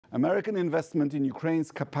American investment in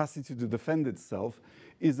Ukraine's capacity to defend itself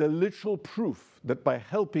is a literal proof that by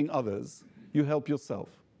helping others, you help yourself.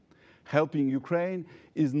 Helping Ukraine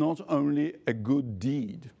is not only a good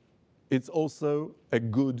deed, it's also a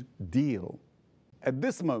good deal. At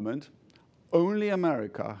this moment, only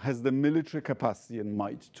America has the military capacity and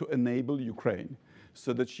might to enable Ukraine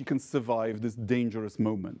so that she can survive this dangerous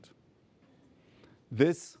moment.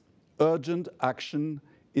 This urgent action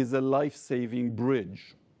is a life-saving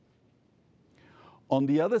bridge. On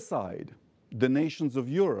the other side, the nations of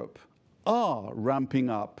Europe are ramping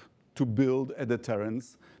up to build a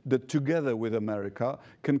deterrence that together with America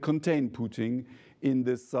can contain Putin in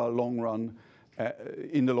this long run,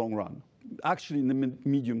 actually in the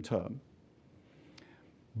medium term.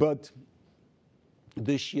 But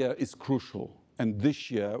this year is crucial, and this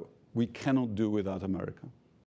year we cannot do without America.